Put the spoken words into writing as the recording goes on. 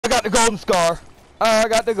got the golden scar. I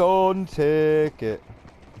got the golden ticket.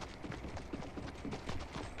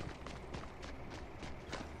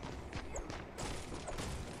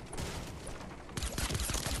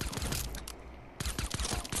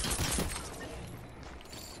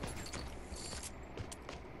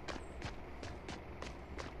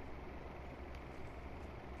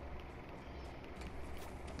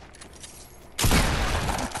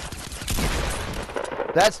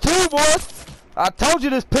 That's two, boys. I told you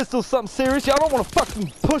this pistol's something serious. Y'all don't want to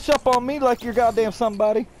fucking push up on me like you're goddamn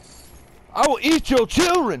somebody. I will eat your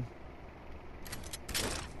children.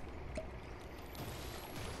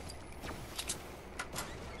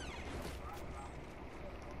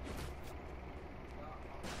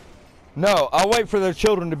 No, I'll wait for their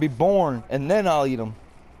children to be born and then I'll eat them.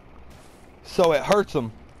 So it hurts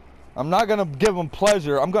them. I'm not gonna give them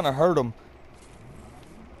pleasure. I'm gonna hurt them.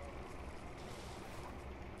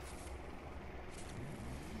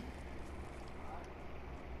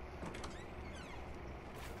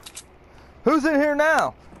 Who's in here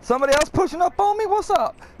now? Somebody else pushing up on me? What's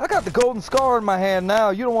up? I got the golden scar in my hand now.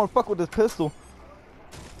 You don't want to fuck with this pistol.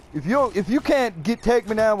 If you can't take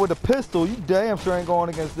me down with a pistol, you damn sure ain't going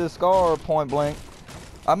against this scar point blank.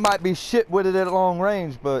 I might be shit with it at long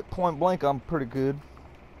range, but point blank I'm pretty good.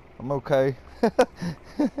 I'm okay.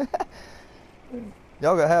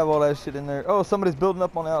 Y'all gotta have all that shit in there. Oh, somebody's building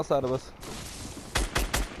up on the outside of us.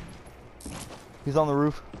 He's on the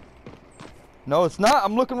roof. No, it's not.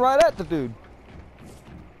 I'm looking right at the dude.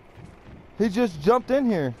 He just jumped in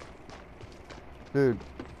here. Dude,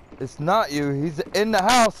 it's not you. He's in the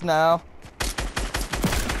house now.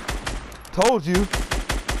 Told you.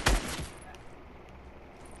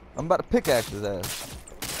 I'm about to pickaxe his ass.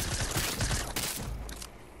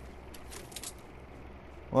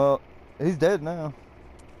 Well, he's dead now.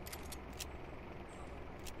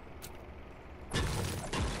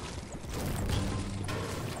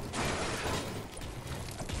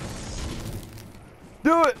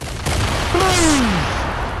 Do it! Boom!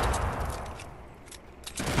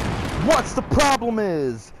 What's the problem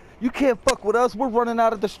is? You can't fuck with us. We're running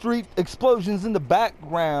out of the street. Explosions in the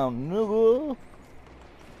background. Nigga.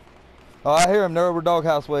 Oh, I hear him. They're over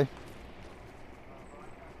Doghouse way.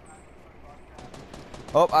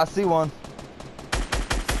 Oh, I see one.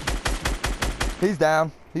 He's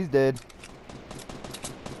down. He's dead.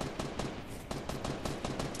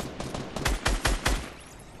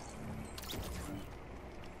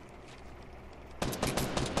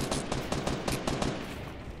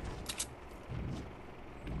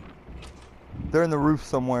 They're in the roof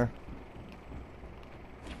somewhere.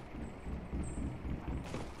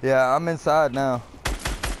 Yeah, I'm inside now.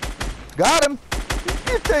 Got him!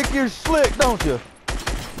 You think you're slick, don't you?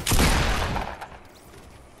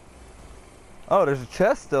 Oh, there's a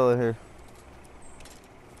chest still in here.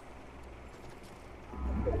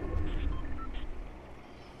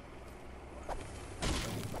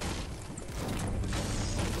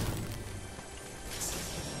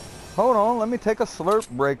 Hold on, let me take a slurp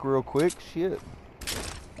break real quick. Shit.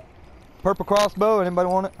 Purple crossbow, anybody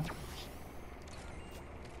want it?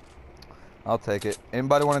 I'll take it.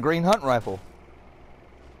 Anybody want a green hunting rifle?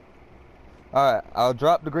 Alright, I'll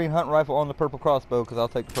drop the green hunting rifle on the purple crossbow because I'll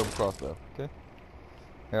take the purple crossbow. Okay?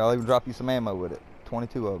 Here, I'll even drop you some ammo with it.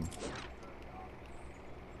 22 of them.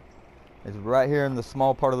 It's right here in the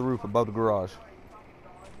small part of the roof above the garage.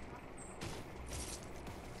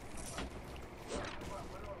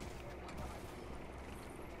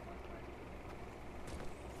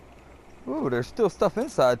 Ooh, there's still stuff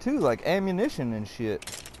inside too, like ammunition and shit.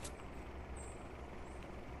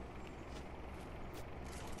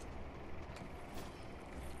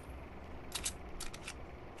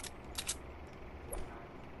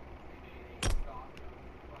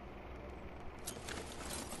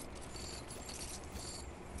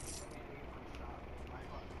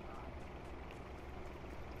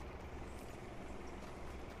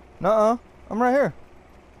 Nuh-uh, I'm right here.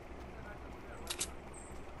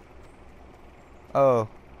 Oh,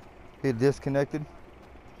 he disconnected?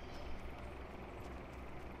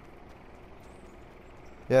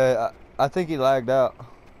 Yeah, I think he lagged out.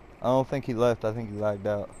 I don't think he left, I think he lagged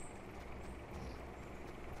out.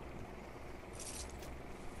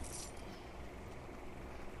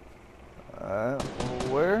 Alright,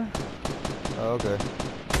 where? Oh, okay.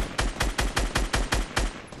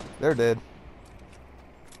 They're dead.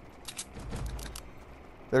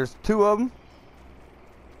 There's two of them.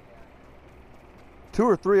 2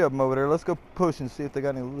 or 3 of them over there. Let's go push and see if they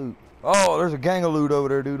got any loot. Oh, there's a gang of loot over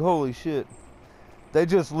there, dude. Holy shit. They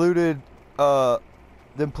just looted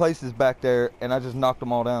them places back there, and I just knocked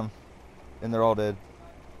them all down. And they're all dead.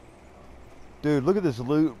 Dude, look at this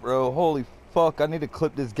loot, bro. Holy fuck, I need to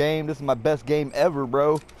clip this game. This is my best game ever,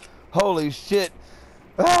 bro. Holy shit.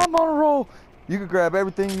 Ah, I'm on a roll. You can grab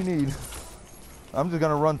everything you need. I'm just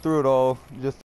gonna run through it all. Just